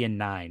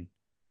 3-9.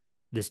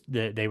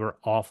 They were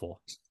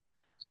awful.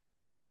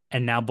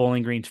 And now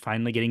Bowling Green's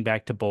finally getting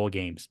back to bowl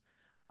games.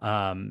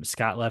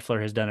 Scott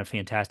Leffler has done a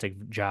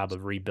fantastic job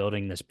of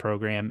rebuilding this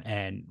program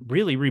and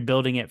really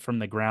rebuilding it from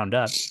the ground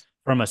up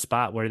from a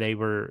spot where they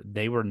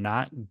were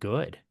not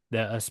good.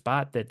 A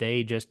spot that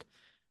they just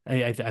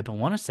I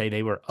want to say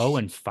they were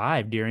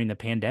 0-5 during the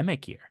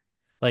pandemic year.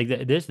 Like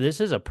this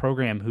is a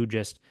program who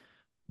just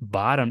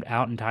bottomed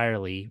out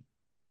entirely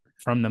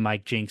from the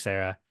Mike Jinks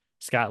era.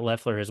 Scott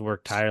Leffler has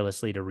worked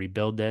tirelessly to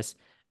rebuild this,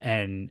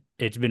 and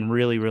it's been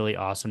really, really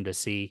awesome to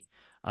see.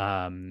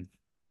 Um,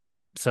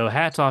 so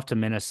hats off to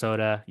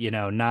Minnesota.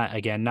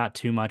 Not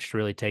too much to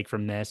really take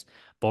from this.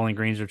 Bowling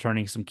Green's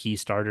returning some key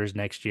starters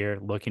next year,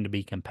 looking to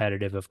be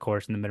competitive, of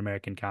course, in the Mid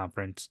American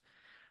Conference.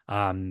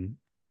 Um,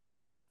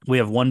 we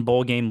have one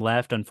bowl game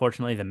left.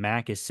 Unfortunately, the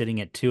MAC is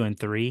sitting at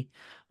 2-3,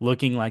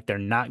 looking like they're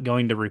not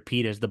going to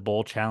repeat as the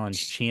Bowl Challenge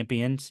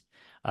champions,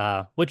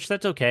 which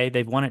that's okay.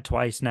 They've won it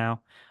twice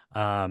now.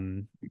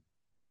 Um,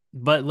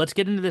 but let's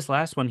get into this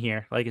last one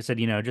here. Like I said,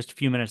 just a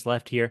few minutes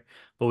left here.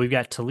 But we've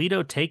got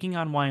Toledo taking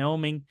on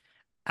Wyoming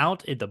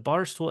out at the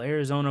Barstool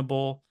Arizona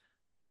Bowl.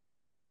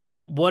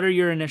 What are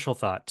your initial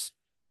thoughts?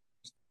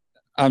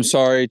 I'm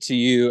sorry to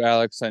you,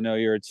 Alex. I know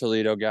you're a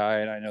Toledo guy,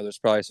 and I know there's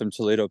probably some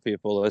Toledo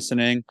people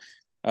listening.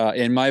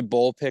 In my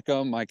bowl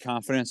pick'em, my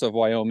confidence of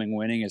Wyoming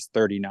winning is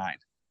 39.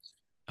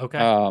 Okay,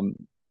 Um,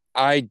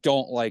 I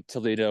don't like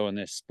Toledo in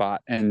this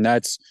spot, and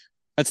that's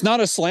not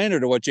a slander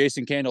to what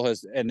Jason Candle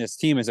has and this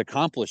team has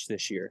accomplished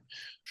this year.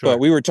 But sure.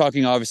 we were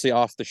talking obviously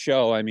off the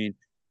show. I mean,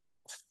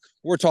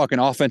 we're talking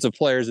offensive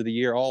players of the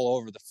year all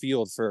over the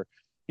field for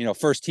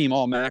first team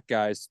all MAC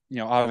guys.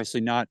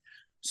 Obviously not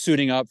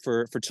suiting up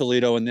for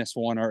Toledo in this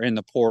one or in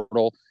the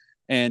portal.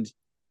 And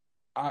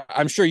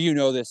I'm sure you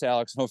know this,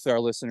 Alex, and hopefully our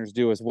listeners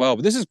do as well.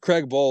 But this is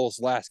Craig Bowles'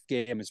 last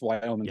game as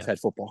Wyoming's Yeah. head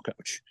football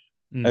coach,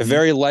 a Mm-hmm.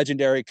 very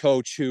legendary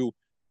coach who,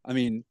 I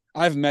mean,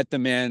 I've met the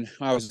man.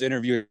 I was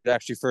interviewed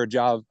actually for a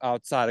job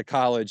outside of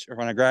college or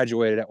when I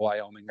graduated at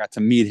Wyoming, got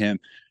to meet him.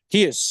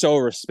 He is so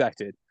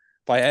respected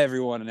by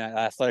everyone in that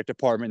athletic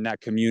department, in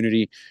that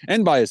community,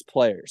 and by his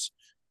players.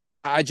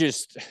 I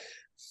just,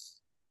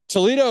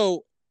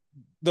 Toledo,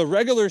 the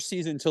regular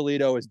season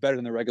Toledo is better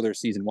than the regular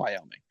season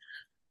Wyoming.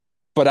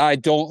 But I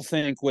don't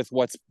think with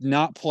what's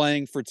not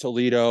playing for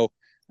Toledo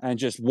and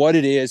just what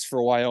it is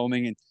for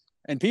Wyoming,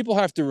 and people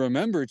have to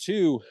remember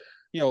too,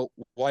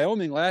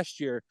 Wyoming last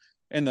year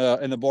in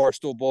the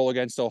Barstool Bowl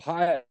against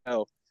Ohio,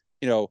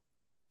 you know,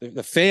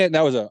 the fan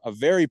that was a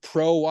very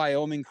pro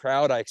Wyoming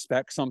crowd. I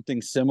expect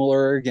something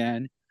similar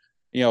again,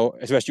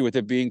 especially with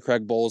it being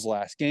Craig Bowles'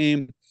 last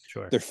game.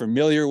 Sure. They're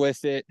familiar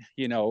with it.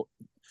 I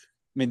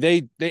mean,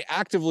 they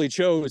actively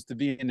chose to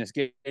be in this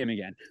game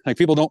again. Like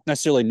people don't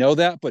necessarily know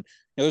that, but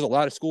there's a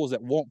lot of schools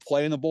that won't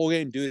play in the bowl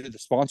game due to the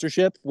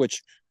sponsorship,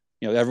 which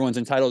everyone's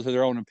entitled to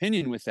their own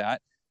opinion with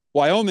that.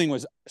 Wyoming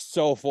was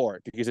so for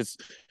it because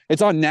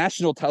it's on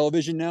national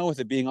television now with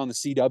it being on the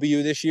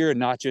CW this year and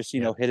not just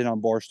Yeah. hit it on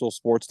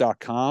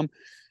barstoolsports.com.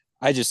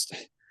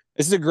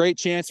 This is a great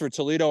chance for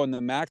Toledo and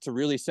the MAC to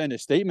really send a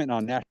statement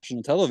on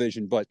national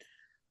television, but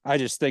I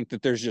just think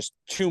that there's just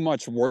too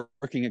much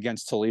working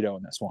against Toledo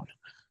in this one.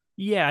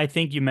 Yeah, I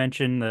think you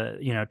mentioned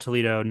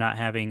Toledo not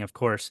having, of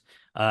course,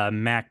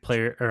 Mac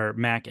player or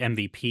Mac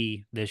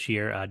MVP this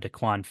year,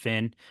 Daquan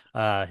Finn.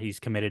 He's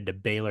committed to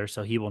Baylor,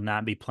 so he will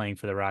not be playing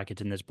for the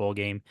Rockets in this bowl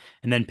game.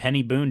 And then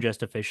Penny Boone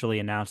just officially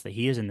announced that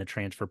he is in the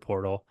transfer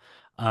portal.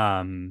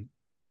 Um,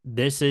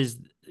 this is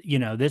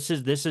this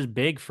is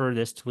big for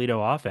this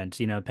Toledo offense.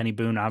 Penny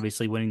Boone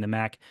obviously winning the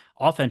MAC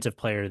Offensive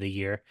Player of the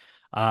Year.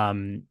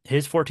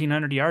 His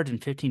 1,400 yards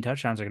and 15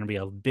 touchdowns are going to be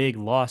a big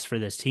loss for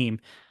this team.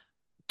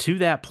 To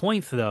that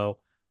point, though,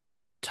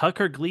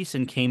 Tucker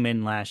Gleason came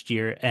in last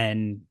year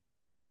and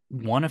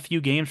won a few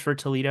games for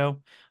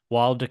Toledo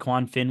while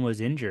DeQuan Finn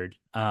was injured.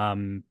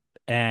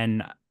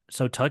 And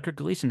so Tucker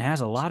Gleason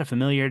has a lot of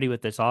familiarity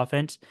with this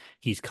offense.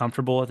 He's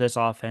comfortable with this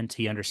offense.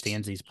 He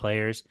understands these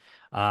players.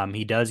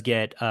 He does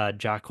get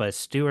Jacquez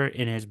Stewart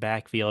in his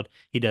backfield.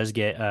 He does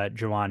get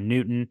Jawan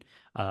Newton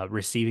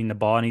receiving the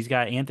ball. And he's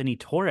got Anthony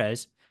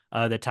Torres,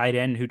 the tight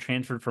end who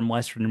transferred from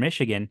Western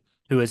Michigan,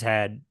 who has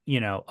had,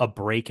 a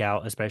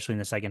breakout, especially in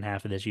the second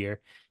half of this year.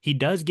 He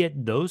does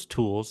get those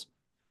tools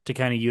to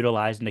kind of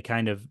utilize and to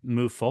kind of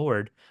move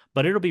forward.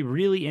 But it'll be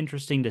really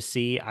interesting to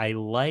see. I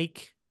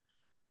like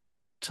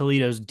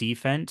Toledo's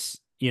defense.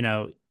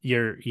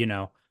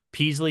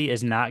 Peasley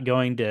is not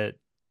going to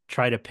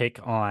try to pick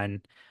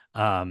on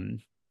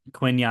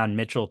Quinyon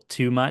Mitchell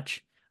too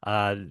much,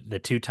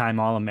 the two-time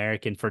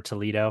All-American for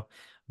Toledo.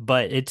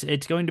 But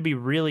it's going to be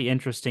really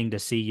interesting to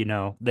see,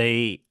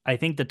 I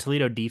think the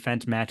Toledo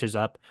defense matches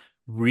up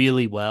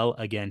really well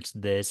against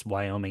this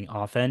Wyoming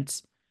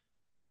offense.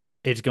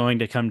 It's going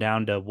to come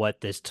down to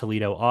what this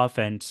Toledo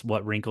offense,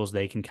 what wrinkles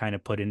they can kind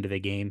of put into the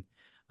game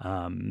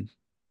um,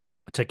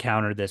 to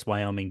counter this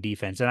Wyoming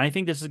defense. And I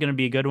think this is going to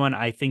be a good one.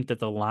 I think that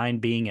the line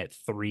being at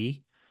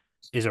 3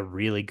 is a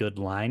really good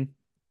line.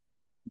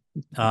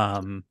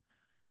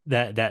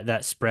 That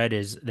spread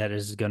is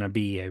going to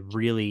be a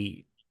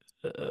really,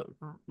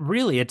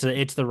 really,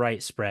 it's the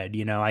right spread.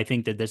 I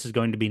think that this is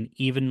going to be an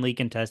evenly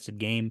contested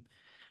game.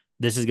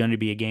 This is going to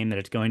be a game that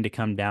it's going to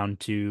come down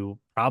to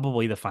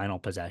probably the final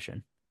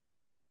possession.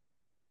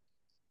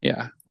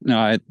 Yeah,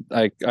 no,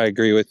 I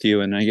agree with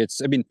you, and I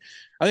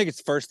think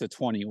it's first to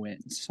 20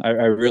 wins. I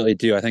really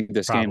do. I think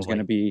this game's going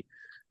to Probably.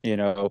 be, you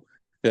know,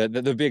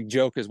 the big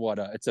joke is what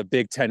it's a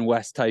Big Ten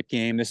West type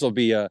game. This will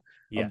be a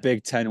Yeah.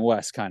 Big Ten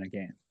West kind of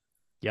game.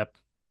 Yep.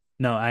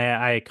 No,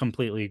 I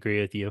completely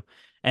agree with you.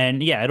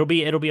 And yeah, it'll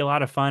be a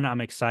lot of fun.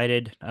 I'm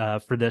excited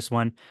for this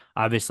one.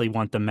 Obviously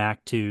want the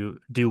MAC to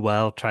do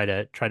well, try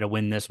to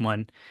win this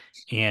one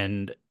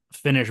and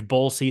finish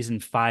bowl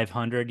season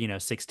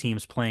 500, 6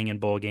 teams playing in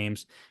bowl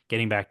games.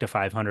 Getting back to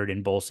 500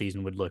 in bowl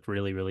season would look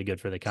really, really good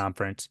for the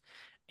conference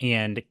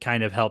and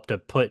kind of help to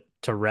put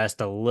to rest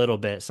a little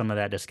bit some of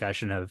that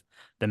discussion of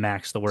the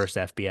MAC's the worst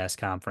FBS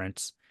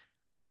conference.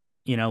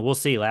 We'll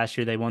see. Last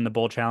year they won the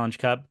Bowl Challenge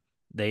Cup.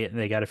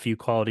 They got a few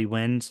quality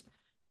wins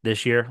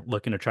this year,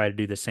 looking to try to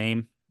do the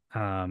same.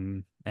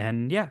 And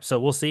yeah, so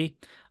we'll see.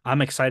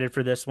 I'm excited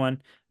for this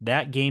one.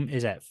 That game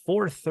is at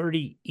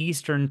 4:30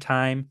 Eastern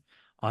time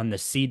on the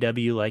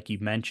CW, like you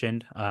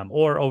mentioned,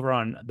 or over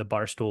on the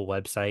Barstool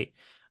website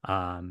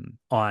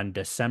on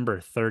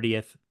December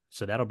 30th.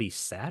 So that'll be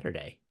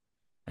Saturday,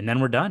 and then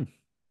we're done.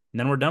 And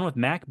then we're done with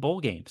MAC bowl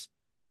games.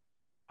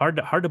 Hard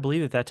to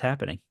believe that that's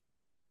happening.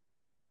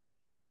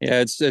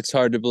 Yeah, it's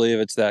hard to believe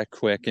it's that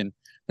quick. And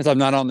as I'm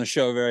not on the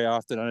show very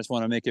often, I just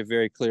want to make it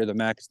very clear the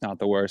MAC is not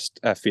the worst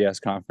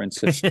FBS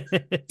conference.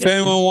 If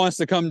anyone wants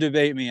to come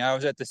debate me, I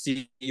was at the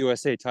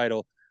CUSA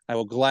title. I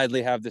will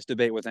gladly have this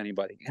debate with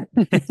anybody.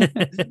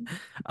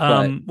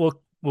 But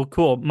well,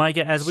 cool.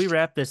 Micah, as we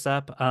wrap this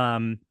up,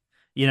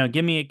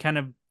 give me a kind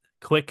of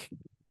quick,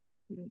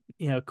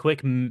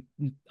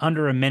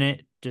 under a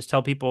minute, just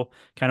tell people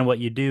kind of what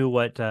you do,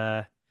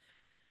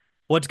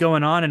 what's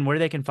going on and where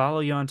they can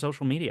follow you on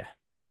social media.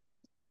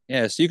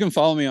 yeah, so you can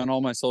follow me on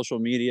all my social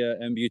media,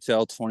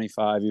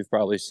 Beutell25. You've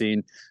probably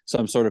seen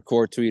some sort of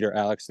core tweet. Or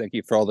Alex, thank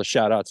you for all the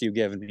shout outs you've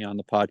given me on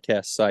the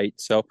podcast site.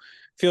 So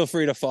feel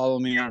free to follow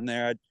me on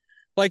there. I'd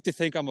like to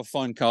think I'm a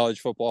fun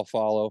college football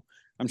follow.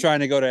 I'm trying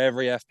to go to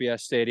every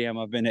FBS stadium.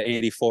 I've been to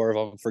 84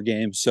 of them for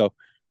games. So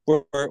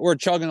we're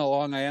chugging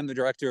along. I am the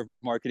director of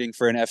marketing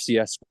for an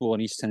FCS school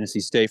in East Tennessee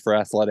State for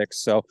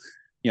athletics. So,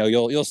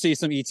 you'll see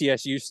some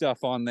ETSU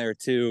stuff on there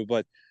too.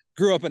 But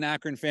grew up an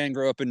Akron fan,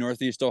 grew up in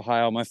Northeast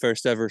Ohio. My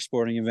first ever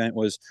sporting event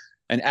was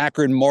an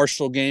Akron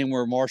Marshall game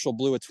where Marshall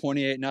blew a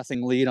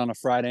 28-0 lead on a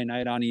Friday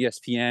night on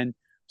ESPN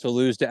to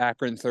lose to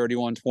Akron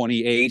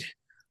 31-28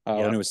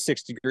 when it was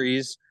 6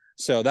 degrees.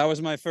 So that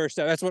was my first.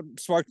 That's what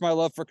sparked my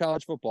love for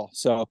college football.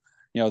 So,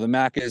 the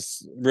MAC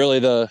is really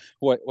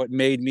what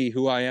made me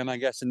who I am, I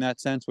guess, in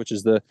that sense, which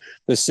is the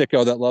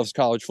sicko that loves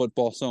college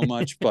football so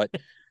much. But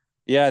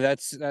yeah,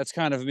 that's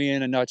kind of me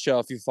in a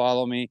nutshell. If you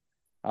follow me,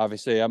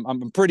 obviously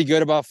I'm pretty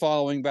good about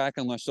following back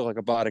unless you're like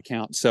a bot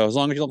account. So as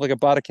long as you look like a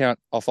bot account,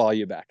 I'll follow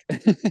you back.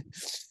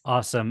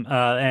 Awesome.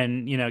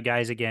 And,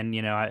 guys, again,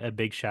 a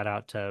big shout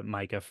out to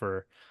Micah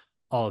for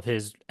all of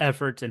his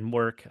efforts and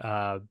work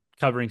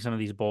covering some of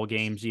these bowl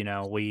games.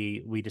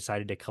 We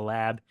decided to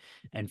collab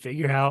and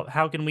figure out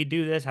how can we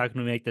do this? How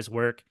can we make this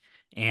work?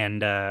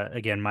 And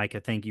again, Micah,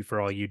 thank you for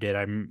all you did.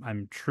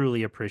 I'm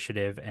truly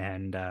appreciative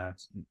and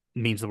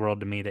means the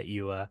world to me that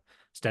you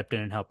stepped in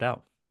and helped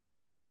out.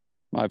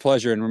 My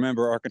pleasure. And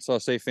remember, Arkansas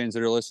State fans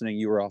that are listening,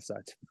 you were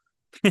offside.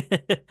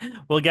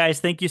 Well, guys,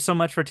 thank you so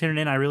much for tuning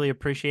in. I really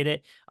appreciate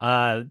it.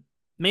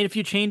 made a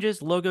few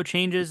changes, logo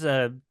changes,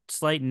 a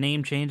slight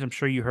name change. I'm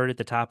sure you heard at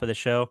the top of the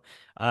show.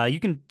 You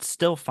can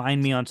still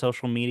find me on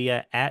social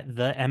media at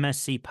the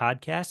MSC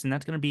podcast, and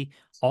that's going to be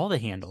all the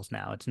handles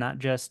now. It's not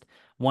just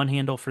one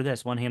handle for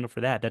this, one handle for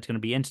that. That's going to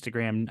be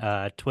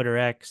Instagram, Twitter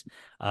X,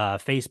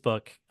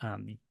 Facebook,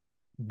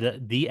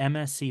 the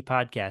MSC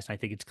podcast. I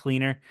think it's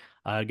cleaner,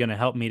 going to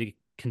help me to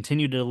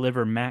continue to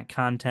deliver Mac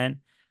content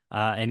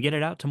and get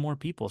it out to more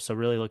people. So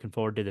really looking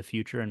forward to the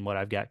future and what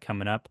I've got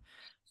coming up.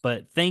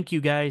 But thank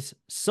you guys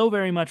so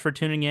very much for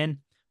tuning in.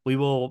 We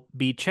will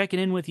be checking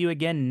in with you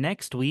again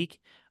next week,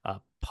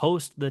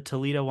 post the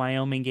Toledo,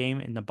 Wyoming game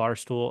in the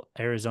Barstool,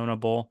 Arizona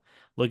Bowl.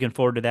 Looking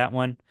forward to that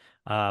one.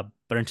 But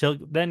until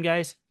then,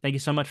 guys, thank you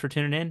so much for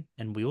tuning in,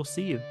 and we will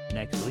see you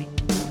next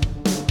week.